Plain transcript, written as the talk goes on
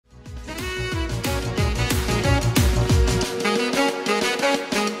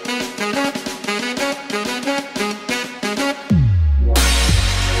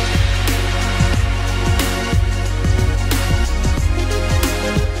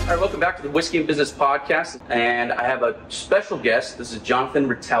All right, welcome back to the Whiskey and Business Podcast, and I have a special guest. This is Jonathan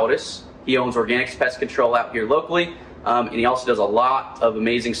Ratautas. He owns Organix Pest Control out here locally, and he also does a lot of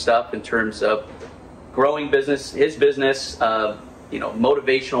amazing stuff in terms of growing business, his business,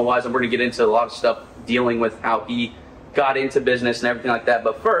 motivational wise, and we're gonna get into a lot of stuff dealing with how he got into business and everything like that.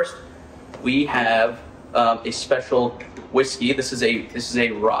 But first, we have a special whiskey. This is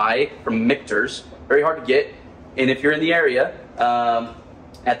a rye from Michter's. Very hard to get, and if you're in the area,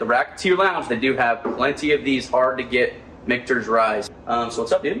 at the Racketeer Lounge, they do have plenty of these hard to get Michter's rye. So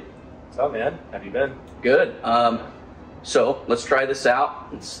what's up, dude? What's up, man? How have you been? Good. So let's try this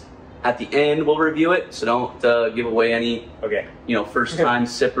out. At the end, we'll review it, so don't give away any, first time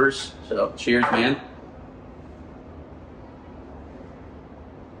sippers. So cheers, man.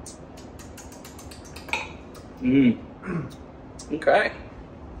 Okay.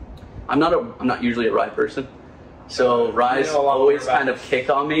 I'm not usually a rye person, so rye's always kind of kick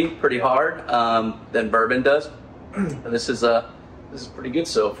on me pretty hard than bourbon does. This is pretty good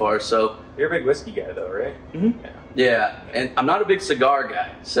so far. So you're a big whiskey guy, though, right? Mm-hmm. Yeah, and I'm not a big cigar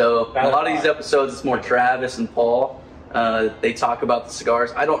guy. So a lot of these episodes, it's more Travis and Paul. They talk about the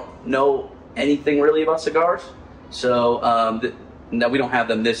cigars. I don't know anything really about cigars, so no, we don't have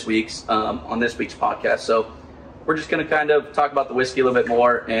them this week's on this week's podcast. So we're just going to kind of talk about the whiskey a little bit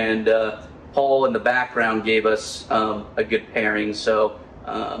more, and Paul in the background gave us a good pairing, so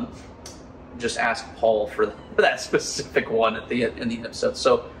just ask Paul for that specific one in the episode.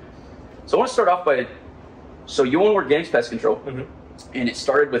 So I want to start off by, so you own Organix Pest Control, mm-hmm. and it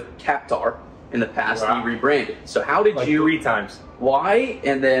started with Captar in the past, and you rebranded. So how did you? 3 times. Why?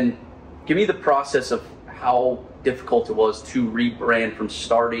 And then give me the process of how difficult it was to rebrand from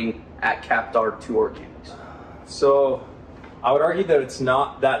starting at Captar to Organix. So I would argue that it's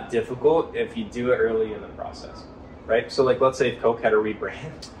not that difficult if you do it early in the process, right? So like, let's say if Coke had a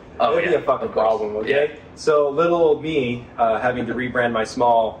rebrand, it would be a fucking problem, okay? Yeah. So little old me having to rebrand my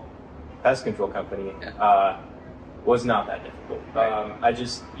small pest control company was not that difficult.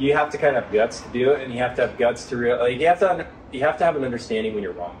 Right. You have to kind of have guts to do it, and you have to have guts to you have to have an understanding when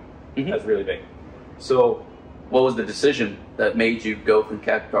you're wrong. Mm-hmm. That's really big. So what was the decision that made you go from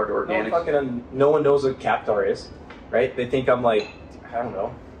Captar to Organix? No one knows what Captar is, right? They think I'm like, I don't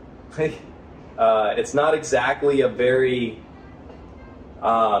know. It's not exactly a very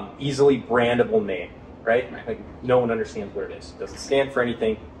easily brandable name, right? Like, no one understands what it is. It doesn't stand for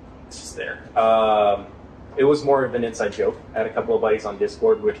anything. It's just there. It was more of an inside joke. I had a couple of buddies on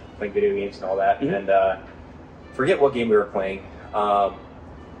Discord which playing video games and all that, mm-hmm. and forget what game we were playing.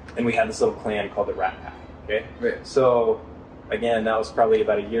 And we had this little clan called the Rat Pack. Okay. Right. So again, that was probably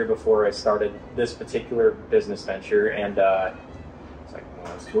about a year before I started this particular business venture, and it's like,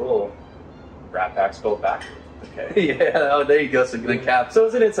 well, that's cool. Rat Pack spelled backwards. Okay. Yeah. Oh, there you go. So the cap. So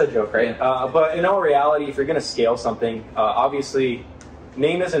it's an inside joke, right? Yeah. But in all reality, if you're going to scale something, obviously,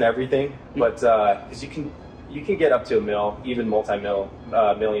 name isn't everything, but because you can get up to $1 million, even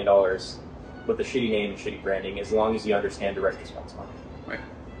 $1 million with a shitty name and shitty branding, as long as you understand direct response marketing. Right.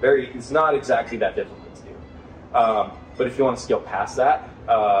 It's not exactly that difficult to do. But if you want to scale past that,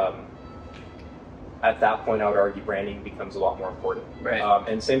 at that point, I would argue branding becomes a lot more important. Right.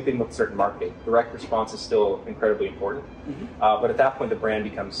 And same thing with certain marketing. Direct response is still incredibly important. Mm-hmm. But at that point, the brand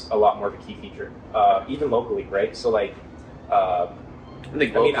becomes a lot more of a key feature, even locally, right? So like, I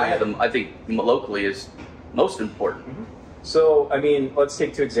think locally is most important. Mm-hmm. So, I mean, let's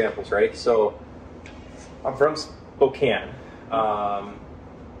take 2 examples, right? So I'm from Spokane.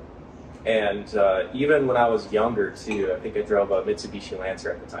 And even when I was younger, too, I think I drove a Mitsubishi Lancer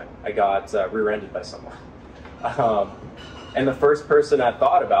at the time. I got rear-ended by someone. And the first person I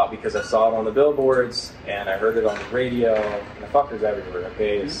thought about, because I saw it on the billboards and I heard it on the radio, and the fuckers everywhere,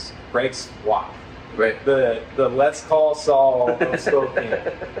 okay, is Greg Squat. Right. The Let's Call Saul of Spokane.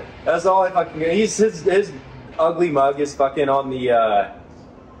 That's all I fucking get. His ugly mug is fucking on the...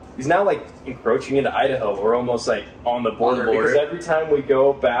 He's now like encroaching into Idaho. We're almost like on the border, because every time we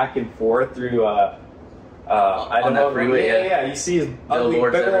go back and forth through Idaho, freeway, you see his ugly,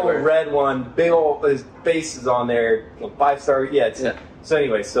 big old red one, his face is on there, 5-star. Yeah. So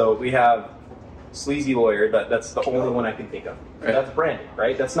anyway, so we have sleazy lawyer. That's the only one I can think of. Right. That's branding,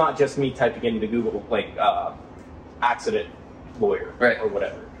 right? That's not just me typing into Google like accident lawyer, right, or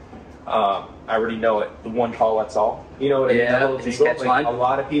whatever. I already know it. The one call, that's all. You know what I mean? Yeah, a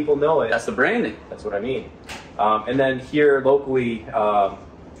lot of people know it. That's the branding. That's what I mean. And then here locally,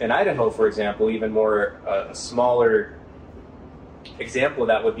 in Idaho, for example, even more a smaller example of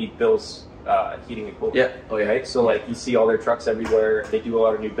that would be Bill's Heating and Cooling. Yeah. Oh yeah. Right? So like you see all their trucks everywhere. They do a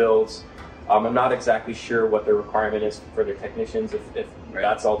lot of new builds. I'm not exactly sure what their requirement is for their technicians, if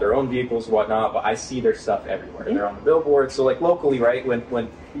that's all their own vehicles, whatnot, but I see their stuff everywhere. They're on the billboard. So like locally, right, when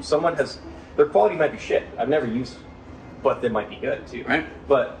someone has, their quality might be shit. I've never used them, but they might be good too. Right.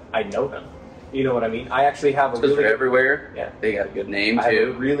 But I know them. You know what I mean? I actually have a really good, everywhere. Yeah. They got a good name too. I have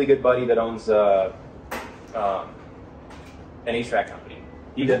a really good buddy that owns an HVAC company.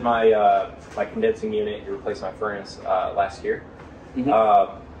 He did my my condensing unit. He replaced my furnace last year.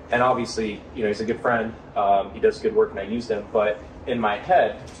 And obviously, you know, he's a good friend. He does good work, and I use him. But in my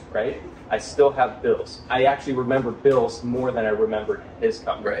head, right, I still have bills. I actually remember bills more than I remember his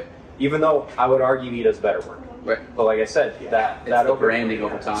company. Right. Even though I would argue he does better work. Right. But like I said, that branding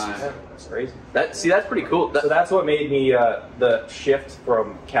over time. Yeah, that's crazy. That's pretty cool. So that's what made me the shift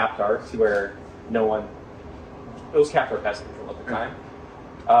from Captar to where no one. It was Captar Pest Control at the time.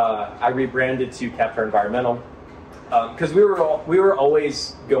 I rebranded to Captar Environmental. Because we were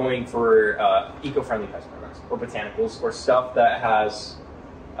always going for eco-friendly pest products or botanicals or stuff that has.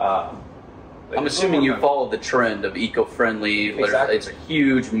 Like I'm assuming you follow the trend of eco-friendly. Exactly. It's a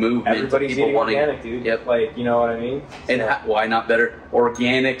huge movement. Everybody's eating organic, dude. Yep. Like, you know what I mean? And why not better?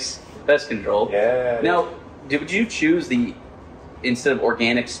 Organix Pest Control. Yeah. Now, did you choose instead of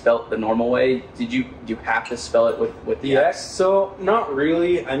organic spelt the normal way? Did you have to spell it with the X? So not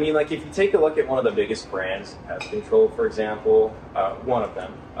really. I mean, like if you take a look at one of the biggest brands, Pest Control, for example, one of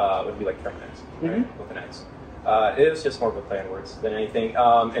them would be like Terminex, right? With an X. It was just more of a play on words than anything.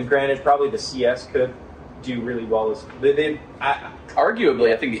 And granted, probably the CS could do really well as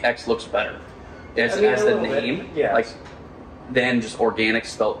arguably, I think the X looks better as the name. Yeah. Like than just organic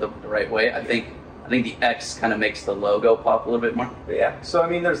spelt the right way. I think the X kind of makes the logo pop a little bit more. Yeah. So I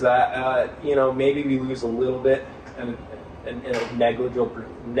mean, there's that. You know, maybe we lose a little bit and a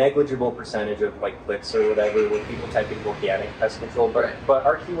negligible percentage of like clicks or whatever with people typing organic pest control. But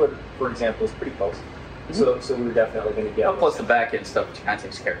our keyword, for example, is pretty close. So we were definitely going to get. Plus the back end stuff kind of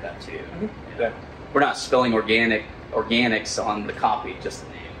takes care of that too. Yeah. We're not spelling organics on the copy, just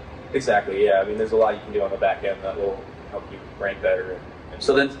the name. Exactly. Yeah. I mean, there's a lot you can do on the back end that will help you rank better.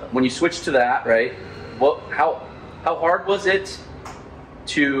 So then, when you switch to that, right? How hard was it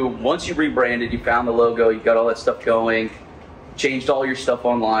to once you rebranded, you found the logo, you got all that stuff going, changed all your stuff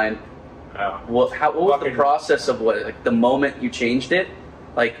online? What was the process of the moment you changed it?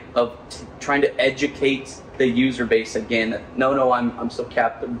 Like of trying to educate the user base again that no, I'm still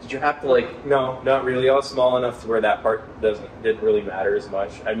captive. Did you have to like? No, not really. I was small enough to where that part didn't really matter as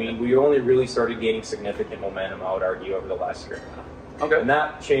much. I mean, we only really started gaining significant momentum, I would argue, over the last year and a half. Okay. And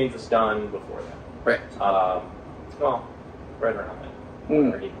that change was done before that. Right. Well, right around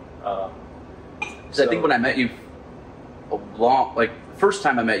then. So I think when I met you, the first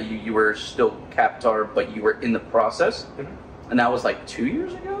time I met you, you were still Captar, but you were in the process. And that was like 2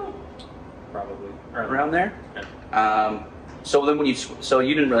 years ago? Probably. Around there? Yeah. So then so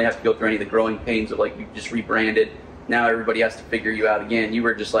you didn't really have to go through any of the growing pains of like you just rebranded. Now everybody has to figure you out again. You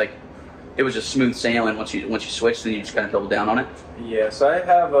were just like, it was just smooth sailing once you switched, and you just kind of doubled down on it? Yeah, so I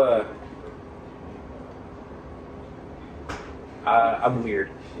have I'm weird.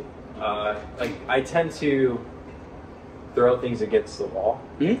 Like I tend to throw things against the wall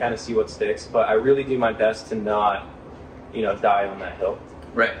and kind of see what sticks, but I really do my best to not die on that hill.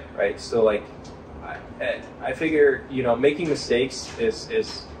 Right. So like, I figure making mistakes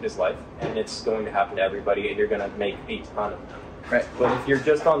is life, and it's going to happen to everybody, and you're going to make a ton of them. Right. But if you're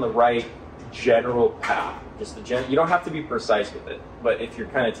just on the right general path, you don't have to be precise with it. But if you're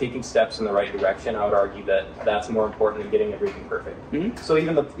kind of taking steps in the right direction, I would argue that that's more important than getting everything perfect. So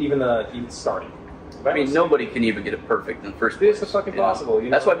even starting. I mean, nobody can even get it perfect in the first place. It's fucking possible.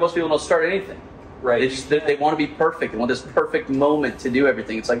 That's why most people don't start anything. Right. They want to be perfect. They want this perfect moment to do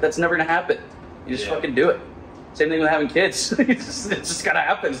everything. It's like, that's never going to happen. You just fucking do it. Same thing with having kids. It just kind of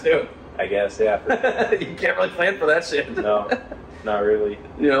happens, dude. I guess, yeah. You can't really plan for that shit. No, not really.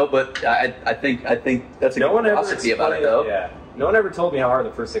 But I think that's a good philosophy about it, though. Yeah. No one ever told me how hard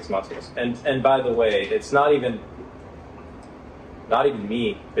the first 6 months was. And by the way, it's not even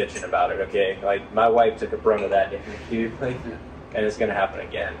me bitching about it, okay? Like, my wife took a brunt of that, dude. Like, and it's going to happen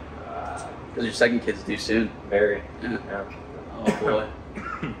again. Because your second kid's due soon. Very. Yeah. Oh, boy.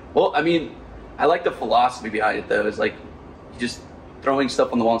 Well, I mean, I like the philosophy behind it, though. It's like you just throwing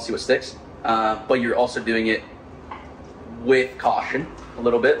stuff on the wall and see what sticks. But you're also doing it with caution a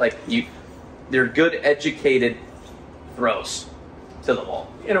little bit. Like, they're good, educated throws to the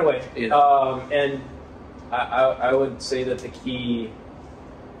wall. In a way. And I would say that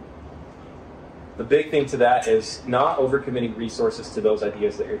the big thing to that is not overcommitting resources to those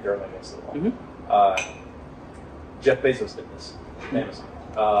ideas that you're throwing against the wall. Jeff Bezos did this. Amazon.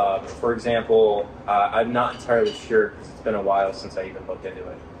 For example, I'm not entirely sure because it's been a while since I even looked into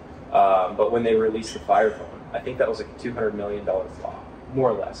it. But when they released the Fire Phone, I think that was like a $200 million flop, more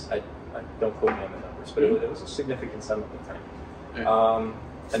or less. I don't quote me on the numbers, but it was a significant sum at the time.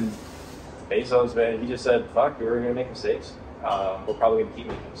 And Bezos, man, he just said, fuck, we're going to make mistakes. We're probably going to keep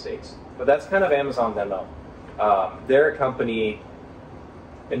making mistakes. But that's kind of Amazon demo. They're a company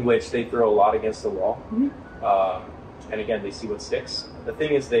in which they throw a lot against the wall. And again, they see what sticks. The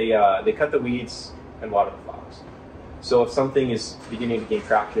thing is they cut the weeds and water the flowers. So if something is beginning to gain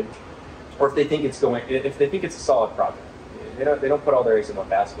traction, or if they think it's a solid project, they don't put all their eggs in one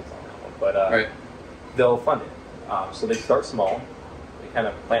basket on that one, but they'll fund it. So they start small, they kind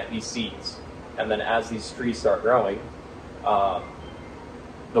of plant these seeds, and then as these trees start growing,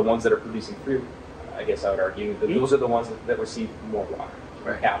 the ones that are producing fruit, I guess I would argue, that those are the ones that receive more water,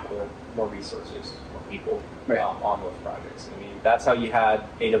 more capital, more resources, more people on those projects. I mean, that's how you had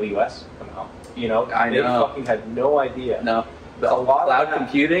AWS come out. You know, they fucking had no idea. No, a lot cloud of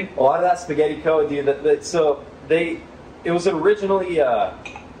computing, a lot of that spaghetti code, dude. It was originally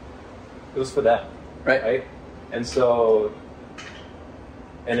it was for them, right? And so,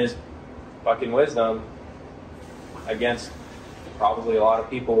 in his fucking wisdom, against probably a lot of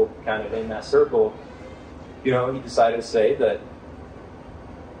people kind of in that circle, you know, he decided to say that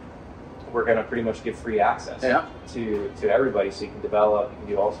we're going to pretty much give free access to everybody, so you can develop, you can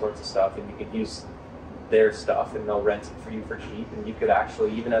do all sorts of stuff, and you can use their stuff, and they'll rent it for you for cheap. And you could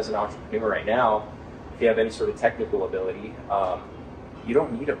actually, even as an entrepreneur right now, if you have any sort of technical ability, you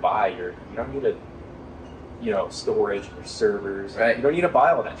don't need to buy you don't need storage or servers. You don't need to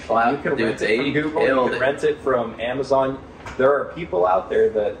buy all that shit. You can rent it from Google, you can rent it from Amazon. There are people out there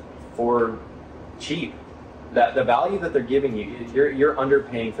that for cheap, that the value that they're giving you, you're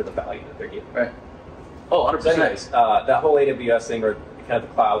underpaying for the value that they're giving. Oh, 100%. So anyways, that whole AWS thing, or kind of the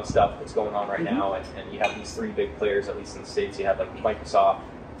cloud stuff that's going on right now, and you have these three big players, at least in the States. You have like Microsoft,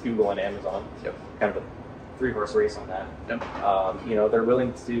 Google, and Amazon. Kind of a three-horse race on that. You know, they're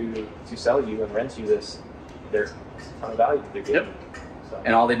willing to sell you and rent you there's a ton of value that they're giving. So,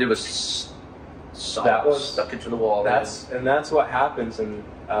 and all they did was stuck it to the wall. That's what happens, and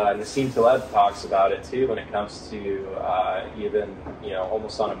Nassim Taleb talks about it too when it comes to even, you know,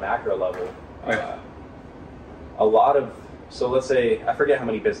 almost on a macro level. A lot of, so let's say, I forget how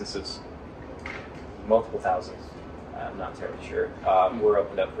many businesses, multiple thousands, I'm not entirely sure, were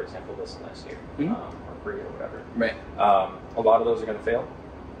opened up, for example, this last year, or free or whatever. A lot of those are going to fail.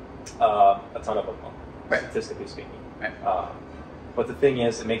 A ton of them will, statistically speaking. But the thing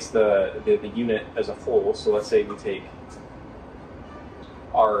is, it makes the unit as a whole. So let's say we take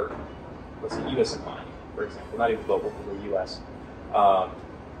let's say U.S. economy, for example, not even global, but the U.S.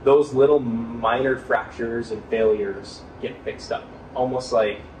 Those little minor fractures and failures get fixed up. Almost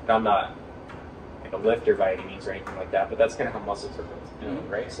like, I'm not like a lifter by any means or anything like that, but that's kind of how muscles are built,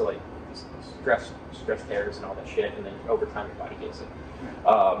 right? So like stress tears and all that shit, and then over time your body gets it.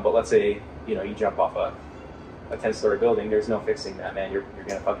 But let's say, you know, you jump off a 10-story building, there's no fixing that, man. You're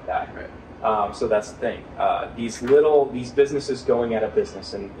gonna fucking die. So that's the thing. These businesses going out of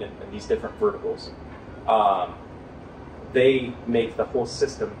business in these different verticals, they make the whole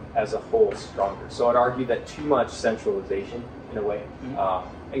system as a whole stronger. So I'd argue that too much centralization, in a way.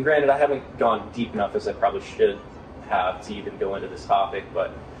 And granted, I haven't gone deep enough as I probably should have to even go into this topic,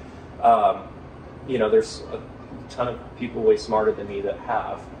 but you know, there's a ton of people way smarter than me that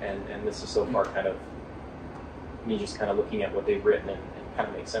have, and this is so far kind of me just kind of looking at what they've written and kind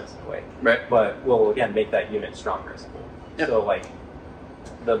of makes sense in a way. But we'll again make that unit stronger as a whole. So like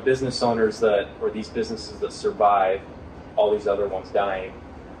the business owners or these businesses that survive all these other ones dying,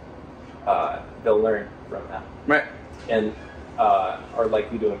 they'll learn from that. And are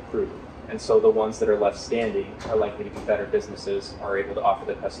likely to improve. And so the ones that are left standing are likely to be better businesses, are able to offer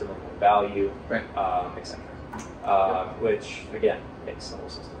the customer more value, etc. Which again makes the whole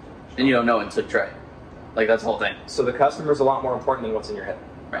system stronger. And you don't know until you try. Like, that's the whole thing. So the customer is a lot more important than what's in your head.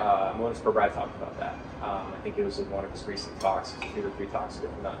 Moniz Probrai talked about that. I think it was in one of his recent talks, 2 or 3 talks ago.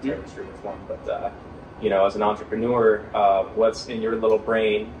 I'm not entirely sure which one, but you know, as an entrepreneur, what's in your little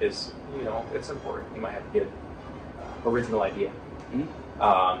brain is, you know, it's important. You might have a good original idea.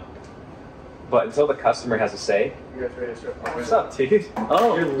 But until the customer has a say. You guys ready to start? What's up, dude?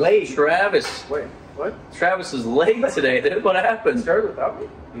 Oh, you're late. Travis. Wait, what? Travis is late today, dude. What happened? Started without me?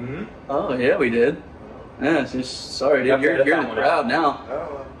 Oh, yeah, we did. Yeah, it's just, sorry, dude. You're in the crowd now.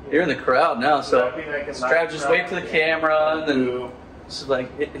 Oh, yeah. You're in the crowd now, so Travis, just wait for the camera, and then just like,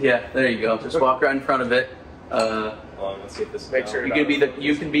 yeah, there you go. Just walk right in front of it. Hold on, let's see if this is Make sure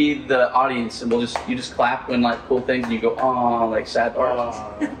you can be the audience, and you just clap when like cool things, and you go oh like sad parts.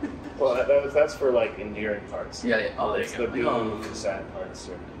 Well, that's for like endearing parts. Yeah. Oh, there it's you go. the sad parts.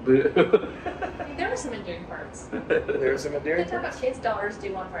 Boo. There were some endearing parts. There were some endearing They talk parts. about kids' dollars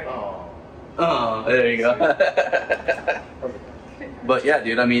due on Friday. Oh, there you go. But yeah,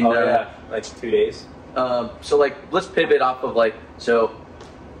 dude. I mean, like 2 days. So like, let's pivot off of like, so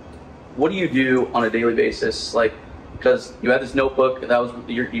what do you do on a daily basis? Like, because you had this notebook that was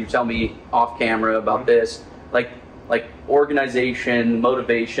you tell me off camera about this, like organization,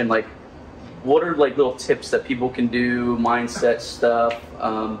 motivation, like what are like little tips that people can do, mindset stuff,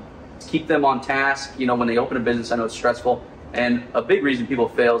 keep them on task, you know, when they open a business. I know it's stressful, and a big reason people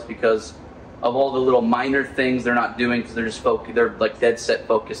fail is because of all the little minor things they're not doing, because they're just they're like dead set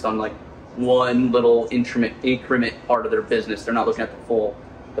focused on like one little increment part of their business. They're not looking at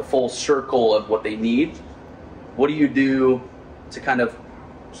the full circle of what they need. What do you do to kind of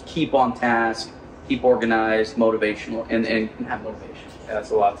keep on task, keep organized, motivational, and have motivation? Yeah,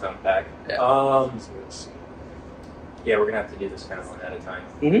 that's a lot to unpack. Yeah. Yeah, we're gonna have to do this kind of one at a time.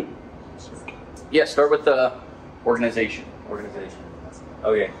 Yeah, start with the organization.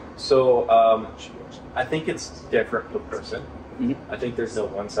 Okay, so I think it's different per person. I think there's no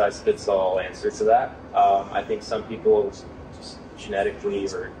one size fits all answer to that. I think some people just genetically,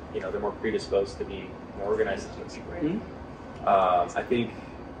 or they're more predisposed to be more organized than people. I think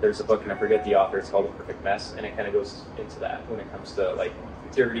there's a book, and I forget the author. It's called The Perfect Mess, and it kind of goes into that when it comes to like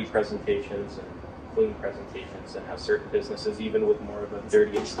dirty presentations and clean presentations, and how certain businesses, even with more of a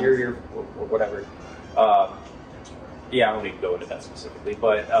dirty exterior or whatever. Yeah, I don't need to go into that specifically,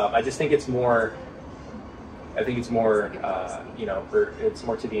 but I just think it's more. I think it's more, it's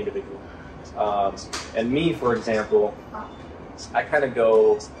more to the individual. And me, for example, I kind of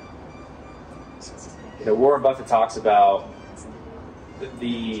go. Warren Buffett talks about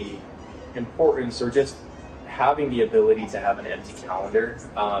the importance, or just having the ability to have an empty calendar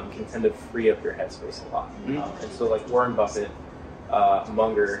can tend to free up your headspace a lot. And so, like Warren Buffett,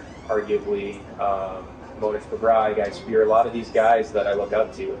 Munger, arguably, Monish Pabrai, Guy Spear, a lot of these guys that I look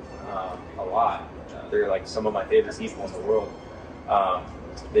up to a lot. They're like some of my favorite people in the world.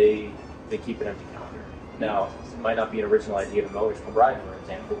 They keep an empty calendar. Now, it might not be an original idea to Monish Pabrai, for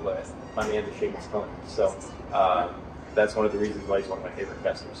example, but my man to shake his phone. So that's one of the reasons why he's one of my favorite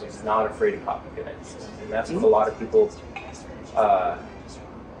investors. He's not afraid to copy good ideas, and that's what a lot of people,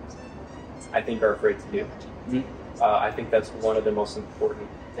 I think, are afraid to do. I think that's one of the most important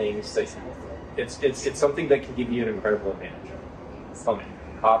things. That it's something that can give you an incredible advantage.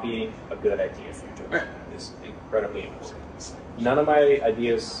 Copying a good idea is incredibly important. None of my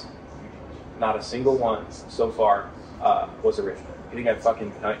ideas, not a single one so far, was original. You think I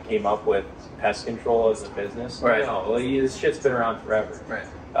fucking came up with pest control as a business? Right. No, this shit's been around forever.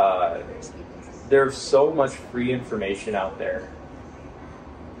 Right. There's so much free information out there.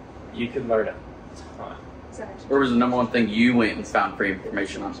 You can learn a ton. Where was the number one thing you went and found free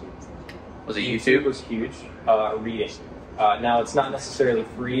information on? Was it YouTube? YouTube was huge. Reading. Now it's not necessarily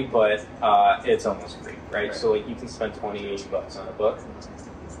free, but it's almost free, right? So like you can spend $28 on a book.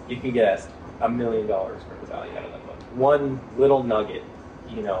 You can get $1 million worth of value out of that book. One little nugget,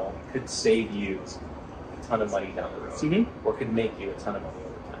 could save you a ton of money down the road, or could make you a ton of money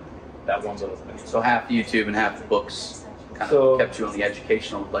over time. That one little thing. So half YouTube and half the books kind of kept you on the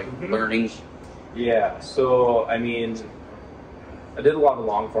educational, learning. Yeah. So I mean, I did a lot of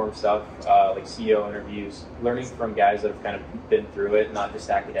long form stuff, like CEO interviews, learning from guys that have kind of been through it, not just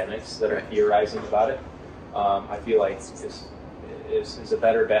academics that are theorizing about it. I feel like is a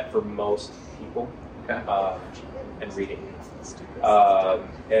better bet for most people. And reading.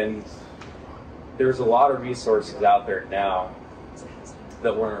 And there's a lot of resources out there now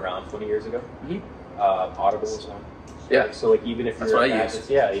that weren't around 20 years ago. Audible is one. Yeah. So like even if That's you're what I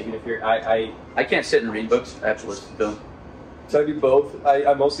use. even if you're I can't sit and read books. I have to listen to them. So I do both.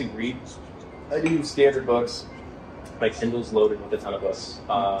 I mostly read. I do standard books. My Kindle's loaded with a ton of books.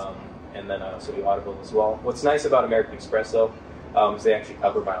 And then I also do Audible as well. What's nice about American Express though, is they actually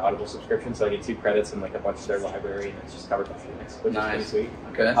cover my Audible subscription, so I get 2 credits and like a bunch of their library, and it's just covered by Phoenix, which is pretty sweet.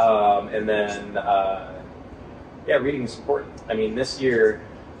 Okay. And then, reading is important. I mean, this year,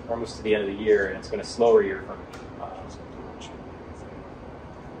 we're almost to the end of the year, and it's been a slower year for me.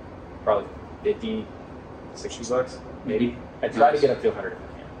 Probably 50, 60 bucks, maybe. I try to get up to 100 if I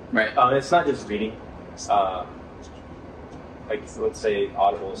can. Right. It's not just reading. Like, let's say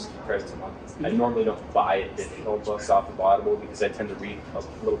Audible is 2 credits a month. I normally don't buy additional books off of Audible because I tend to read a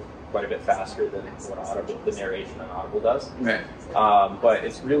little quite a bit faster than what the narration on Audible does. Right. But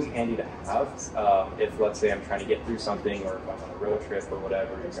it's really handy to have if, let's say, I'm trying to get through something, or if I'm on a road trip or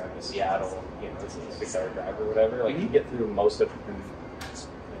whatever, you're driving to Seattle, it's a 6-hour drive or whatever. Like, you get through most of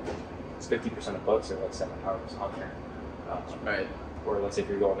 50% of books are like 7 hours on there. Right. Or let's say if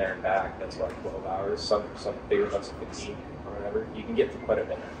you're going there and back, that's like 12 hours. Some bigger books are 15 or whatever. You can get through quite a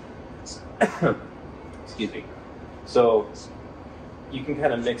bit. Excuse me. So you can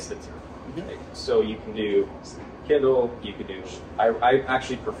kind of mix the two. Right? So you can do Kindle, you could do, I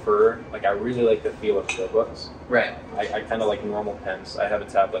actually prefer, like, I really like the feel of the books. Right. I kind of like normal pens. I have a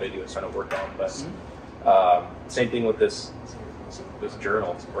tablet I do a ton of work on, but same thing with this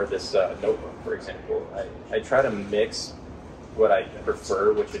journal or this notebook, for example. I try to mix what I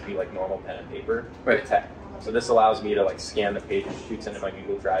prefer, which would be like normal pen and paper, with tech. So this allows me to like scan the pages, shoots into my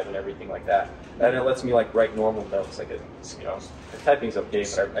Google Drive and everything like that. And it lets me like write normal notes, like the typing's okay,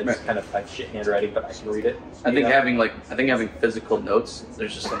 but I just kind of type shit handwriting, but I can read it. I think having physical notes,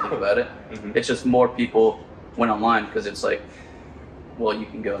 there's just something about it. It's just more people went online because it's like, well, you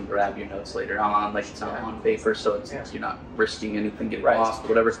can go and grab your notes later on, like it's not on paper, so it's, you're not risking anything getting lost or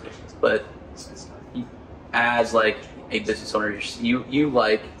whatever. But as like a business owner, you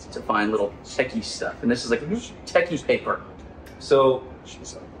like to find little techie stuff, and this is like techie paper. So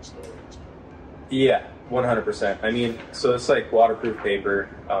yeah, 100%. I mean, so it's like waterproof paper.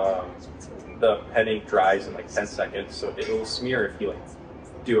 The heading dries in like 10 seconds, so it will smear if you like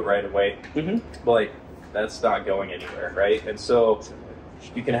do it right away. But like, that's not going anywhere, right? And so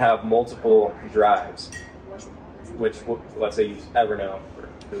you can have multiple drives, which, let's say, use Evernote or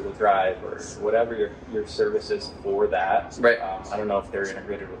Google Drive or whatever your service is for that. Right. I don't know if they're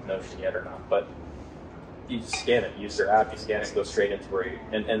integrated with Notion yet or not, but you just scan it, use their app, you scan it, go straight into where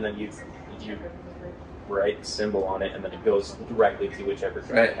and then you write the symbol on it, and then it goes directly to whichever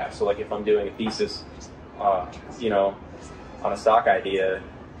drive you have. So like if I'm doing a thesis, on a stock idea,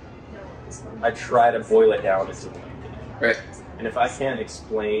 I try to boil it down into one. Right. And if I can't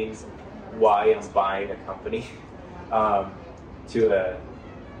explain why I'm buying a company to a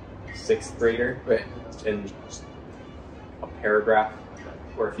 6th grader in a paragraph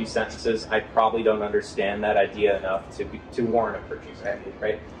or a few sentences, I probably don't understand that idea enough to warrant a purchase,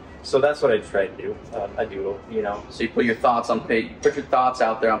 right? So that's what I try to do. I doodle, So you put your thoughts on paper, put your thoughts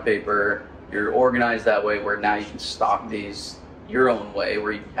out there on paper. You're organized that way, where now you can stock these your own way,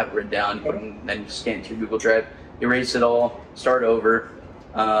 where you have it written down, you put them, then you scan it to your Google Drive, erase it all, start over.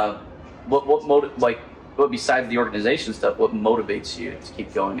 What besides the organization stuff, what motivates you to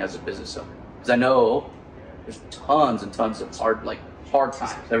keep going as a business owner? Because I know there's tons and tons of hard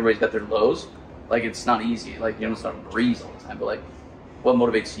times. Everybody's got their lows. Like, it's not easy. Like, it's not a breeze all the time. But like, what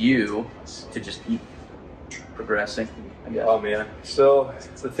motivates you to just keep progressing, I guess? Oh man. So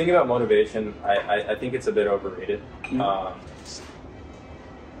the thing about motivation, I think it's a bit overrated.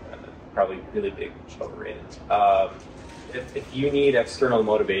 Probably really big overrated. If you need external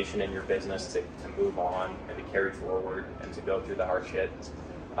motivation in your business to move on and to carry forward and to go through the hard shit,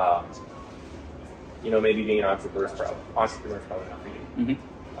 maybe being an entrepreneur is probably not for you.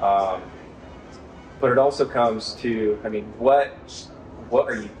 But it also comes to, what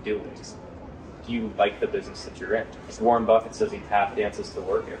are you doing? Do you like the business that you're in? Warren Buffett says he tap dances to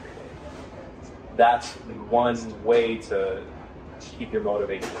work every day. That's one way to keep your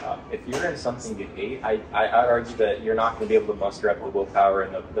motivation up. If you're in something you hate, I argue that you're not going to be able to muster up the willpower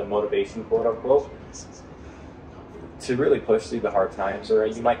and the motivation, quote unquote, to really push through the hard times. Or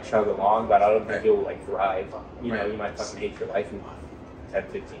you might chug along, but I don't think you'll thrive. You might fucking hate your life in 10,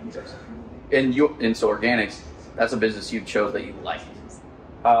 15 years. And so Organix, that's a business you chose that you liked.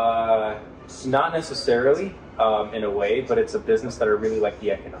 Not necessarily, in a way, but it's a business that I really like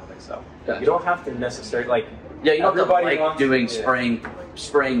the economics of. Gotcha. You don't have to necessarily you don't have to like doing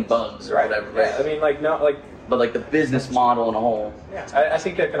spraying bugs or whatever. Right? But the business model in a whole. Yeah, I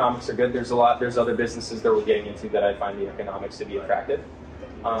think the economics are good. There's other businesses that we're getting into that I find the economics to be attractive,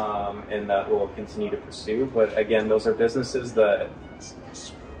 and that we'll continue to pursue. But again, those are businesses that,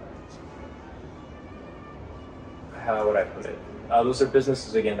 how would I put it? Those are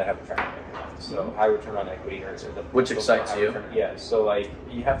businesses, again, that have attractive economics. So high return on equity, which excites you. So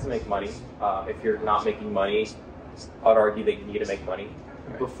you have to make money. If you're not making money, I'd argue that you need to make money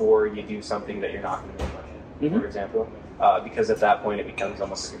before you do something that you're not going to make money in, for example. Because at that point it becomes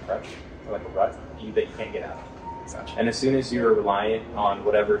almost like a crutch, or like a rut that you can't get out of. Gotcha. And as soon as you're reliant on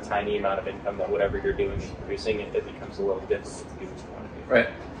whatever tiny amount of income that whatever you're doing is producing, it becomes a little difficult to do what you want to do. Right.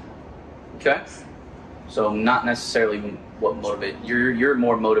 Okay. So not necessarily what motivates you're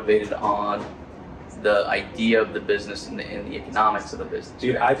more motivated on the idea of the business and the economics of the business.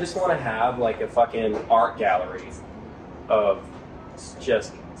 Dude, I just want to have like a fucking art gallery of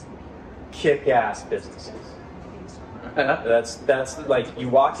just kick-ass businesses. That's like, you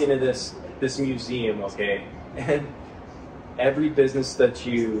walk into this museum, okay, and every business that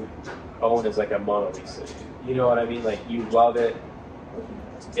you own is like a Mona Lisa. You know what I mean? Like, you love it.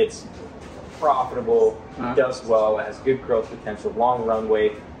 It's profitable, does well, it has good growth potential, long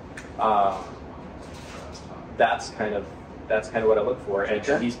runway. That's kind of what I look for. And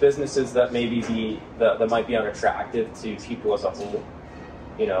these businesses that maybe that might be unattractive to people as a whole,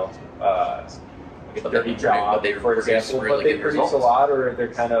 you know, like a dirty job, for example, but they produce a lot, or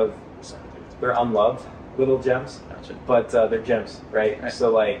they're unloved little gems, but they're gems, right? So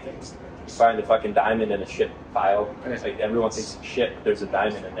like, you find a fucking diamond in a shit pile. Like, everyone thinks shit, there's a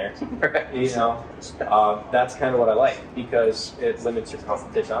diamond in there. You know, that's kind of what I like, because it limits your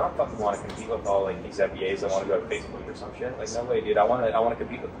competition. I don't fucking want to compete with all like these MBAs that want to go to Facebook or some shit. Like, no way, dude. I want to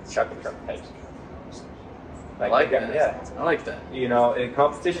compete with Chuck and Truck types. I like that. Yeah, I like that. You know,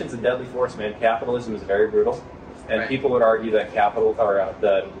 competition's a deadly force, man. Capitalism is very brutal, and people would argue that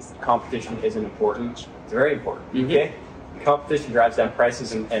the competition isn't important. It's very important. Okay. Competition drives down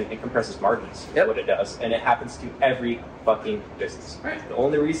prices and it compresses margins. What it does, and it happens to every fucking business. The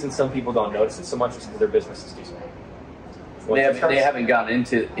only reason some people don't notice it so much is because their business is too small. They haven't gotten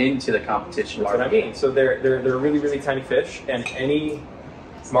into the competition. That's what I mean. So they're really, really tiny fish, and any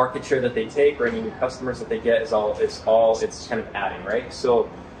market share that they take or any new customers that they get it's kind of adding, right? So,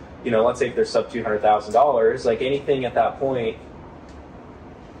 you know, let's say if they're sub $200,000, like, anything at that point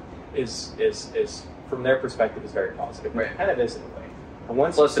is from their perspective is very positive. It kind of is in a way. And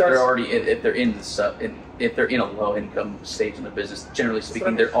once plus, if they're in a low income stage in the business, generally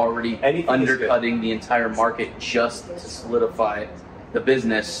speaking, they're already undercutting the entire market just to solidify the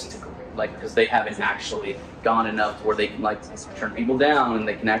business, like, because they haven't actually gone enough where they can like turn people down, and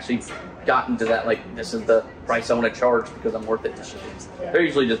they can actually gotten to that, like, this is the price I want to charge because I'm worth it. They're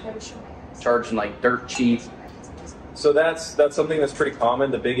usually just charging like dirt cheap. So that's something that's pretty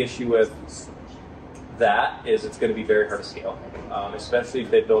common. The big issue with that is it's going to be very hard to scale, especially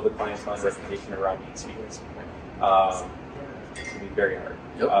if they build a clientele and reputation around these people. It's going to be very hard.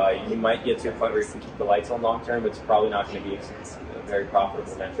 You might get to a point where you can keep the lights on long term, but it's probably not going to be a very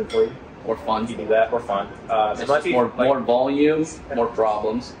profitable venture for you. Or fun. You do that, or fun. It might be more volume, more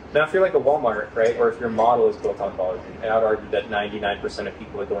problems. Now, if you're like a Walmart, right, or if your model is built on volume, and I would argue that 99% of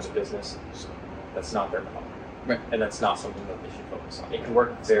people that go into business, that's not their model. Right. And that's not something that they should focus on. It can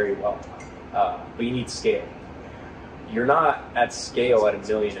work very well, but you need scale. You're not at scale at $1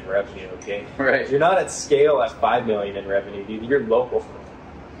 million in revenue, okay? Right. You're not at scale at $5 million in revenue, dude. You're local.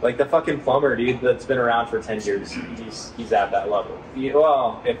 Like the fucking plumber, dude, that's been around for 10 years, he's at that level.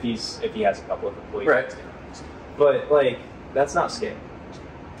 Well, if he has a couple of employees. Right. But, like, that's not scale.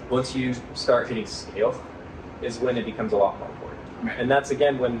 Once you start hitting scale is when it becomes a lot more important. Right. And that's,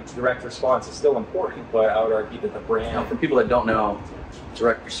 again, when direct response is still important, but I would argue that the brand... Now, for people that don't know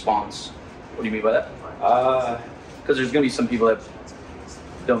direct response, what do you mean by that? Because there's going to be some people that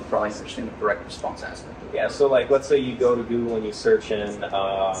don't probably understand the direct response aspect. Yeah, so like, let's say you go to Google and you search in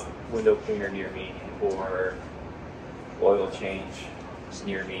window cleaner near me, or oil change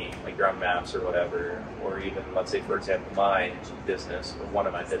near me, like you're on Maps or whatever, or even, let's say, for example, my business, or one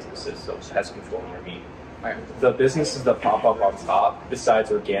of my businesses, so Pest Control near me. Right. The businesses that pop up on top, besides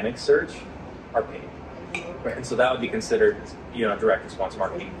organic search, are paid. Right. And so that would be considered, you know, direct response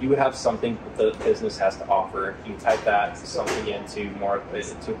marketing. You would have something that the business has to offer. You type that something into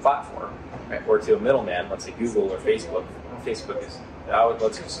a platform, right, or to a middleman, let's say Google or Facebook. Facebook is,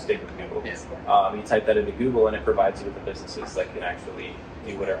 let's just stick with Google. Yeah. You type that into Google, and it provides you with the businesses that can actually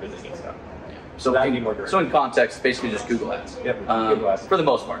do whatever they need to. Yeah. So that would be more direct. So in context, basically just Google Ads. Yep. Google Ads. For the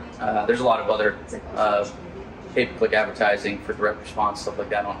most part. There's a lot of other pay-per-click advertising for direct response, stuff like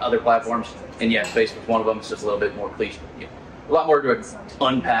that on other platforms. And yes, Facebook's one of them. It's just a little bit more cliche. You know, a lot more to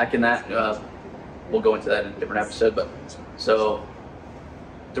unpack in that. We'll go into that in a different episode. But so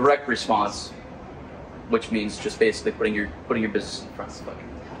direct response, which means just basically putting your business in front of somebody.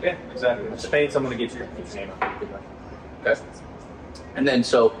 Yeah, exactly. Just paying someone to get your name on. Okay. And then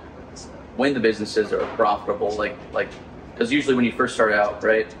so when the businesses are profitable, like because usually when you first start out,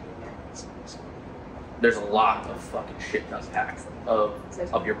 right, there's a lot of fucking shit to unpack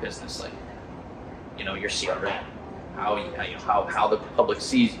of your business, like, you know, your CRM, how the public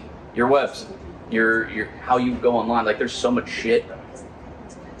sees you, your website, your how you go online. Like, there's so much shit.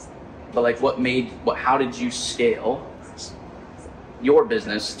 But like, how did you scale your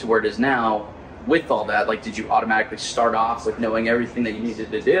business to where it is now with all that? Like, did you automatically start off with knowing everything that you needed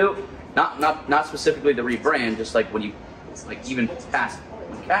to do, not specifically the rebrand, just like when you, like even past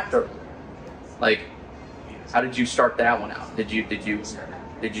Captor, like how did you start that one out? Did you just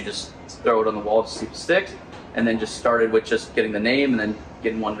throw it on the wall to see if it sticks, and then just started with just getting the name and then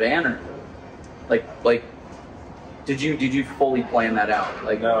getting one van, or like did you fully plan that out?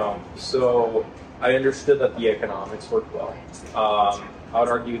 Like no. So I understood that the economics worked well. I would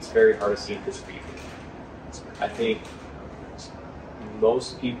argue it's very hard to see in this region. I think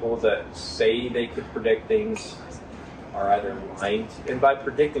most people that say they could predict things are either lying, and by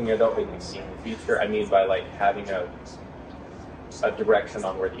predicting I don't mean see in the future. I mean by like having a direction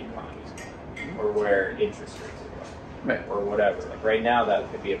on where the economy is going, or where interest rates are going, right, or whatever. Like right now,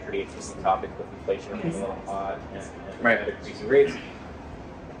 that could be a pretty interesting topic with inflation being a little hot and right, increasing rates.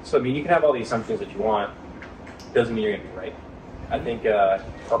 So I mean, you can have all the assumptions that you want. Doesn't mean you're going to be right. I think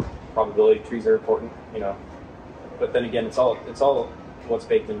probability trees are important, you know. But then again, it's all what's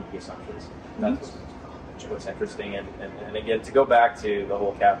baked into the assumptions. That's what's interesting. And again, to go back to the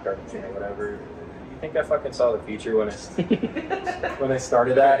whole cap garden thing or whatever, you think I fucking saw the future when I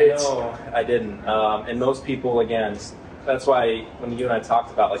started that? No, I didn't. And most people, again, that's why when you and I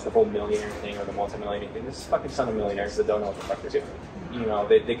talked about like the whole millionaire thing or the multi-millionaire thing, there's a fucking ton of millionaires that don't know what the fuck they're doing. You know,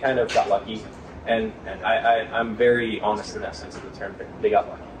 they kind of got lucky. And I'm very honest in that sense of the term. They got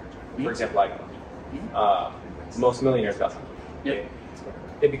lucky. For example, I got lucky. Most millionaires got lucky. Yep.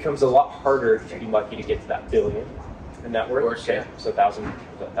 It becomes a lot harder to be lucky to get to that billion in net worth. Course, yeah. So 1,000.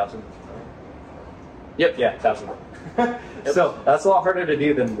 Yep. Yeah, 1,000. Yep. So that's a lot harder to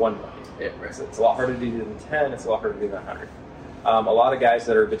do than 1 million. Yeah, right. So it's a lot harder to do than 10. It's a lot harder to do than 100. A lot of guys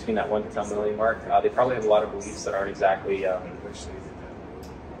that are between that 1 to 10 million mark, they probably have a lot of beliefs that aren't exactly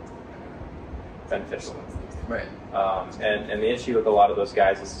beneficial. Right. And the issue with a lot of those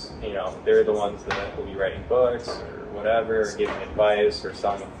guys is, you know, they're the ones that will be writing books or whatever, or giving advice, or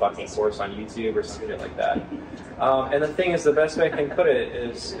selling a fucking course on YouTube or some shit like that. And the thing is, the best way I can put it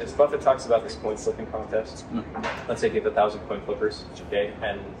is Buffett talks about this coin flipping contest. Let's say you have 1,000 coin flippers, okay,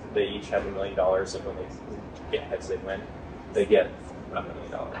 and they each have $1 million, and when they get heads, they win. They get $1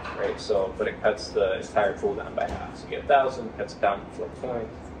 million, right? So, but it cuts the entire pool down by half. So you get 1,000, cuts it down, flip a coin,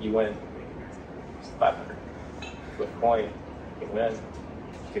 you win. 500. Flip a coin, you win.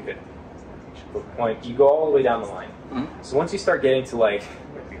 250. Flip a coin. You go all the way down the line. Mm-hmm. So once you start getting to like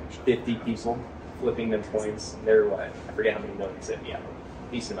 50 people flipping them coins, they're what? I forget how many millions they have.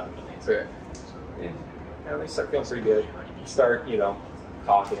 Decent amount of millions. Right. Yeah, they start feeling pretty good. You start, you know,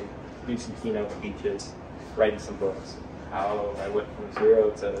 talking, do some keynote speeches, writing some books. How I went from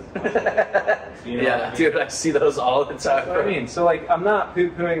 0 to you know, yeah, dude, I see those all the time. I mean, so like, I'm not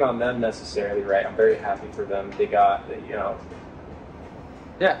poo-pooing on them necessarily, right? I'm very happy for them. They got, you know,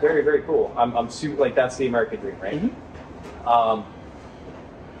 yeah, very, very cool. I'm super, like, that's the American dream, right? Mm-hmm.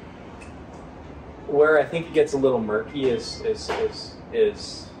 Where I think it gets a little murky is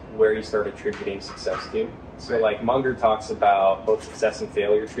where you start attributing success to. So like Munger talks about both success and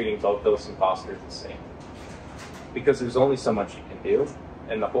failure, treating both those imposters the same. Because there's only so much you can do,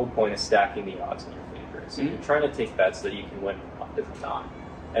 and the whole point is stacking the odds in your favor. So you're trying to take bets that you can win if not.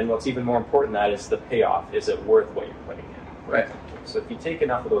 And what's even more important than that is the payoff. Is it worth what you're putting in? Right. So if you take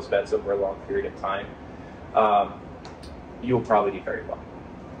enough of those bets over a long period of time, you'll probably do very well.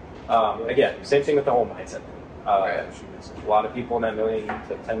 Again, same thing with the whole mindset. A lot of people in that million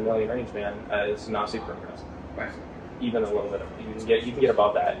to 10 million range, man, is not super impressive. Right. Even a little bit of you can get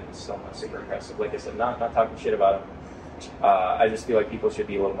above that and it's still not super impressive. Like I said, not talking shit about them. I just feel like people should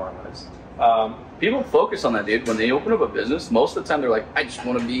be a little more honest. People focus on that, dude. When they open up a business, most of the time they're like, I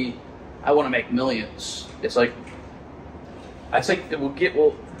want to make millions. It's like, I think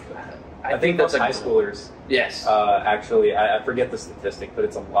that's high schoolers. Yes. Actually, I forget the statistic, but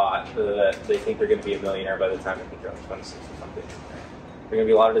it's a lot that they think they're going to be a millionaire by the time they think they're like 26 or something. There are going to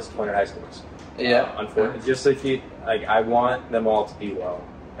be a lot of disappointed high schoolers. Yeah. Unfortunately, just like you, like I want them all to do well.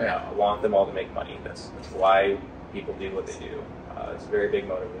 Yeah. I want them all to make money. That's why people do what they do. It's a very big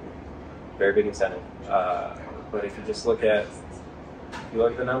motivator, very big incentive. But if you just look at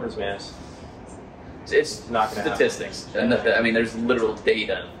the numbers, man, it's not going to statistics. And I mean, there's literal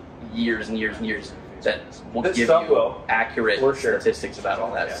data, years and years and years that will give you accurate statistics about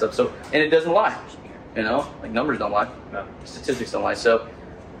all that stuff. So, and it doesn't lie. You know, like numbers don't lie. No. Statistics don't lie. So,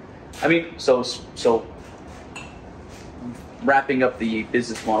 I mean, so wrapping up the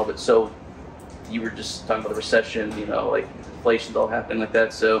business model, but so you were just talking about the recession, you know, like inflation's all happening like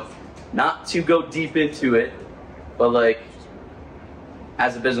that. So, not to go deep into it, but like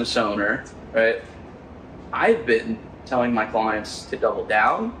as a business owner, right? I've been telling my clients to double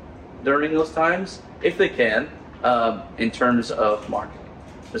down during those times, if they can, in terms of marketing.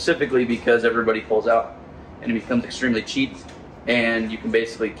 specifically because everybody pulls out and it becomes extremely cheap, and you can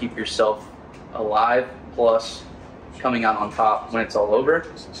basically keep yourself alive plus coming out on top when it's all over.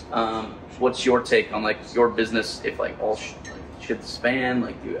 What's your take on like your business if like all shit span?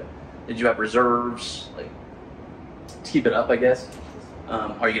 Like, did you have reserves like to keep it up? I guess.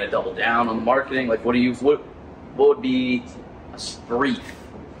 Are you gonna double down on the marketing? Like, what would be a brief?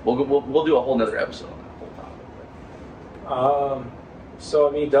 We'll do a whole nother episode on that whole topic. So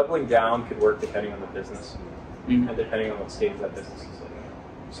I mean, doubling down could work depending on the business and depending on what stage that business is in.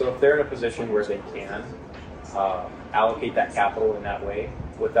 So if they're in a position where they can allocate that capital in that way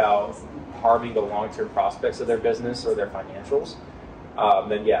without harming the long-term prospects of their business or their financials,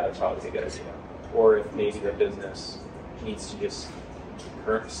 then yeah, that's probably a good idea. Or if maybe the business needs to just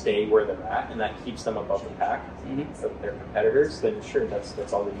stay where they're at and that keeps them above the pack of their competitors, then sure,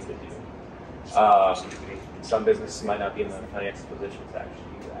 that's all they need to do. Some businesses might not be in the financial position to actually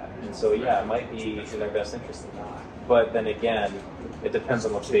do that, and so yeah, it might be in their best interest to not. But then again, it depends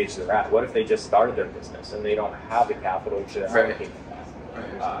on what stage they're at. What if they just started their business and they don't have the capital to allocate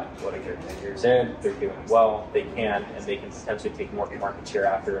that? What if they're 10 years in, they're doing well, they can, and they can potentially take more market share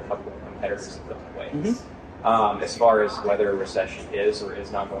after a couple of competitors have gone away. As far as whether a recession is or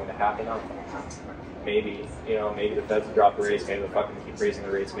is not going to happen, maybe the Feds drop the rates, maybe they'll fucking keep raising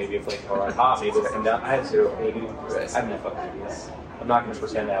the rates, maybe inflation will run hot, maybe they'll come down. I have zero, maybe. I have no fucking idea. I'm not going to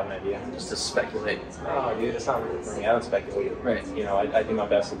pretend to have an idea. Just to speculate. Oh, dude, it's not really for me. I don't speculate. Right. I do my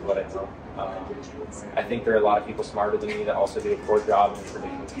best with what I know. I think there are a lot of people smarter than me that also do a poor job in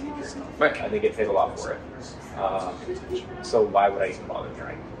predicting the future. Right. I think get paid a lot for it. So why would I even bother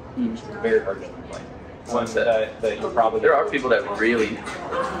trying? It's very hard to complain. That you probably there are people that really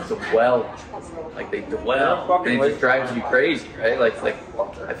dwell, like they dwell, and it just drives you crazy, right? Like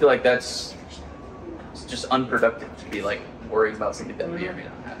I feel like it's just unproductive to be like worrying about something that may or may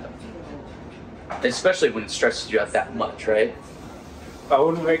not happen, especially when it stresses you out that much, right? I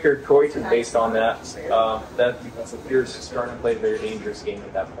wouldn't make your choices based on that. That you're starting to play a very dangerous game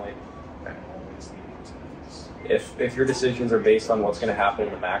at that point. If your decisions are based on what's going to happen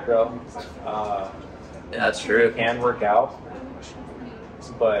in the macro, yeah, that's true. It can work out,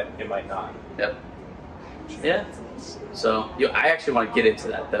 but it might not. Yep. Yeah. So I actually want to get into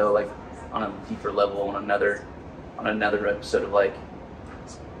that though, like on a deeper level, on another episode of like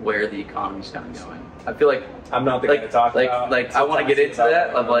where the economy's kind of going. I feel like I'm not the guy to talk about. Like I want to get into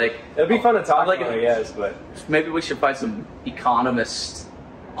that of like it'll be fun to talk like, about, I guess, but maybe we should find some economists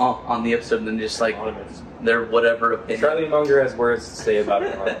on the episode and then just like their whatever opinion. Charlie Munger has words to say about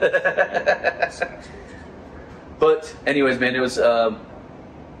it. But anyways, man, it was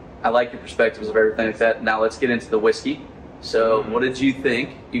I like your perspectives of everything like that. Now let's get into the whiskey. So what did you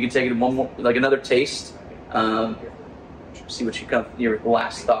think? You can take it one more, like another taste. See what your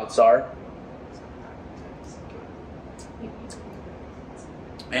last thoughts are.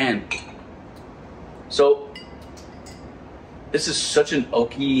 Man, so this is such an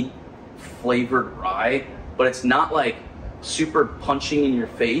oaky flavored rye, but it's not like super punching in your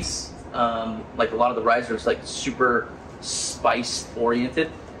face. Like a lot of the ryes are just like super spice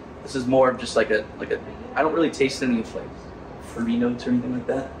oriented. This is more of just like a. I don't really taste any like fruity notes or anything like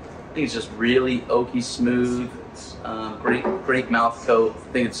that. I think it's just really oaky, smooth, great mouth coat.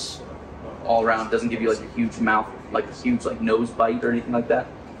 I think it's all around. Doesn't give you like a huge mouth, like a huge like nose bite or anything like that.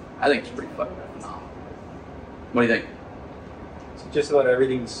 I think it's pretty fucking phenomenal. What do you think? Just let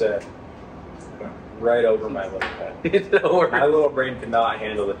everything said right over my little head. My little brain cannot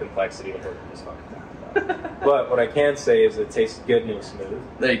handle the complexity of what we're just fucking talking about. But what I can say is it tastes good and it was smooth.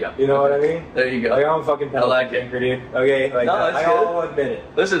 There you go. You know what I mean? There you go. Like, I'm a fucking penalty drinker, dude. Okay? Like, no, that's I'll admit it.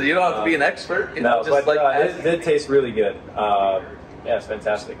 Listen, you don't have to be an expert. You know, no, just but like it did taste really good. Yeah, it's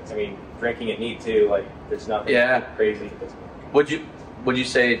fantastic. I mean, drinking it neat too. Like, there's nothing crazy. Would you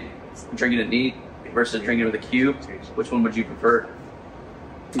say drinking it neat versus drinking it with a cube? Which one would you prefer?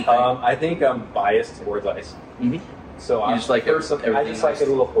 I think I'm biased towards ice. So I just like it a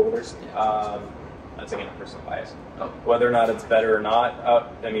little colder. That's again a personal bias. Oh. Whether or not it's better or not,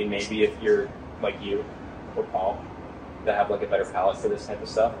 I mean, maybe if you're like you or Paul that have like a better palate for this type of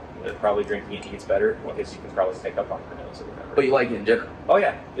stuff, probably drinking it needs better because you can probably pick up on your nose or whatever. But you like it in general? Oh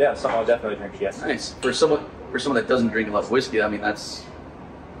yeah. Some I'll definitely drink. Yes. Nice. For someone that doesn't drink a lot of whiskey, I mean that's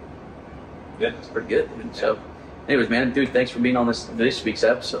good. It's pretty good. So, anyways, man, dude, thanks for being on this week's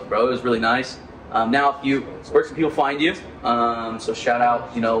episode, bro. It was really nice. Now, where can people find you? So shout out,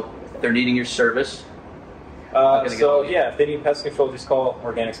 if they're needing your service. If they need pest control, just call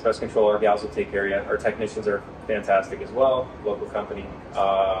Organix Pest Control. Our gals will take care of you. Our technicians are fantastic as well. Local company.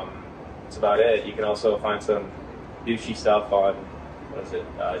 That's about it. You can also find some douchey stuff on What's it?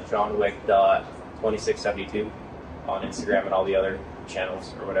 JohnWick.2672 on Instagram and all the other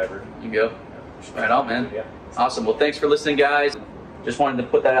channels or whatever. You go. Right on, man. Yeah. Awesome. Well, thanks for listening, guys. Just wanted to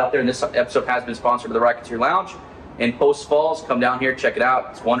put that out there. And this episode has been sponsored by the Racketeer Lounge in Post Falls. Come down here, check it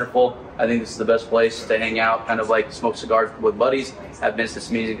out. It's wonderful. I think this is the best place to hang out, kind of like smoke cigars with buddies, have business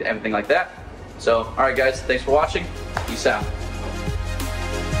meetings, everything like that. So, all right, guys. Thanks for watching. Peace out.